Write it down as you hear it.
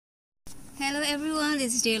Hello everyone,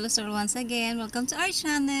 this is JLO SEARLE once again. Welcome to our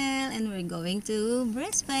channel and we're going to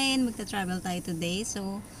Brisbane. Magta-travel tayo today.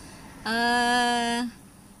 So,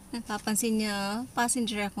 napapansin nyo,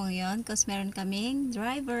 passenger ako ngayon kasi meron kaming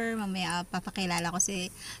driver. Mamaya papakilala ko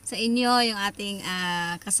sa inyo yung ating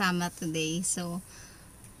kasama today. So,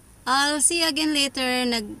 I'll see you again later.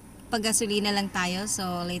 Nagpagasolina lang tayo.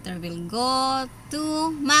 So, later we'll go to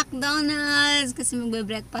McDonald's kasi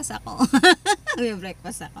magbe-breakfast ako.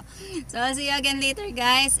 Magbe-breakfast ako. So, I'll see you again later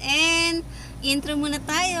guys. And, intro muna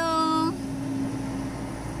tayo.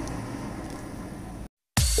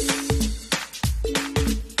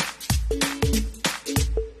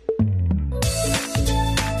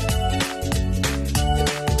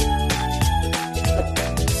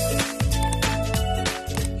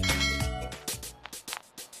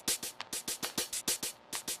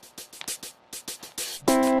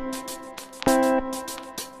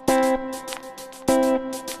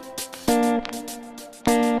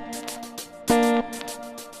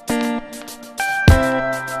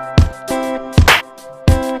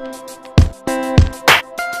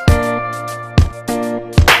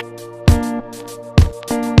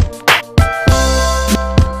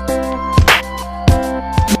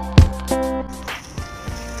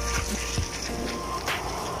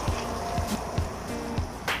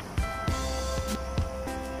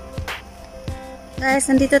 Guys,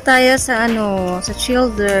 nandito tayo sa sa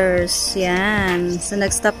Childers. Yan. So,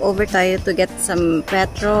 nag-stop over tayo to get some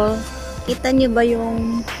petrol. Kita nyo ba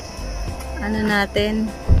yung natin?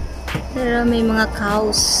 Pero may mga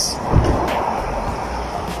cows.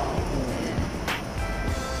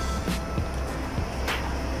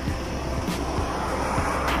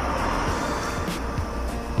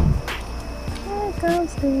 Oh,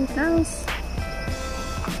 cows, cows.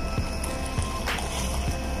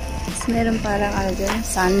 Meron parang dyan,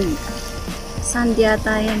 sand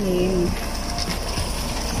yata yan eh.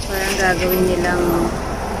 Parang gagawin nilang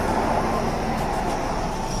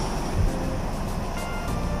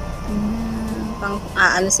pang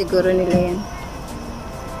siguro nila yan.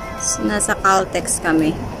 So, nasa Caltex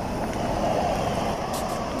kami.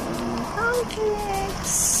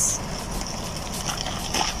 Caltex.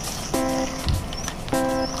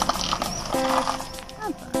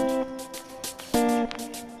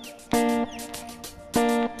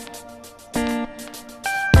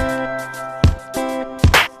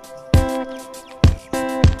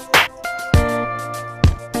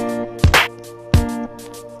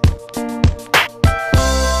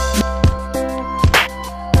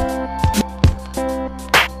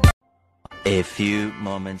 A few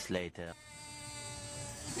moments later.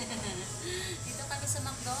 Dito kami sa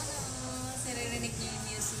McDonald's. Naririnig niyo yung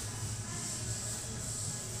music.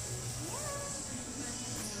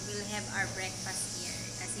 We'll have our breakfast here.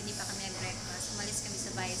 Kasi hindi pa kami nag-breakfast. Umalis kami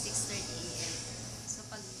sa bahay 6:30 AM. So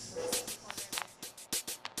pag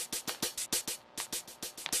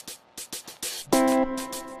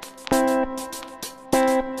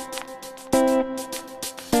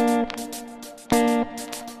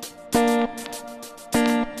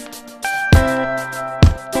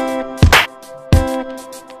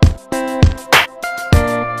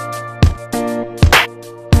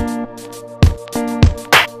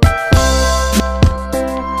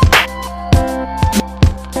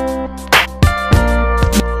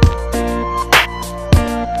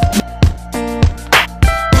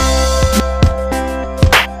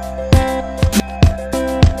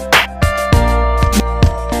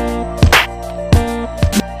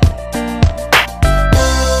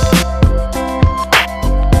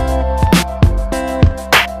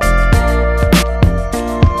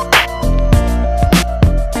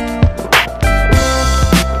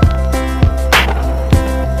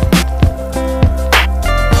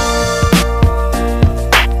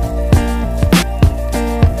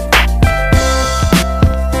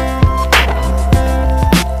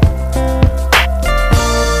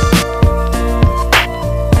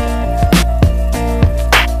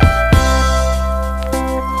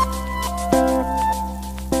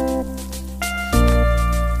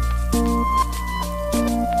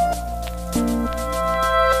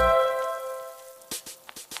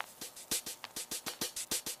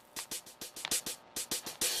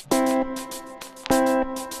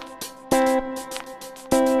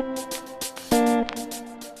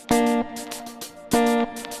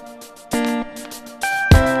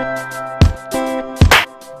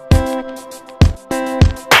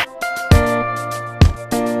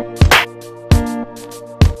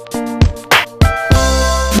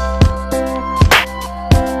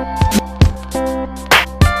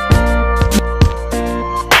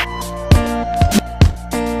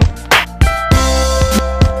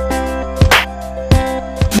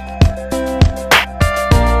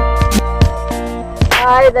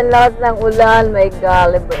guys, ang lakas ng ulan. My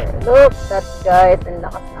Gulliver. Look that guys, ang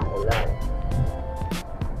lakas ng ulan.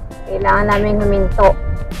 Kailangan namin huminto.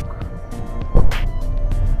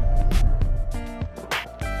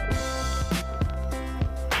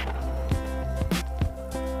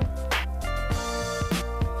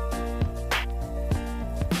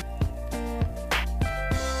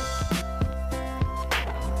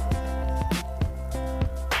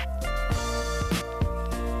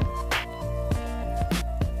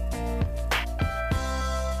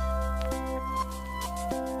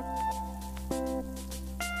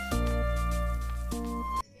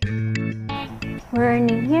 We're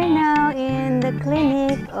here now in the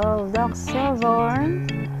clinic of Dr. Vorn.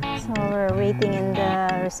 So we're waiting in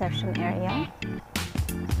the reception area.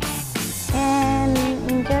 And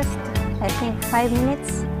in just, I think, 5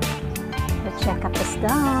 minutes, the checkup is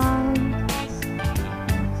done.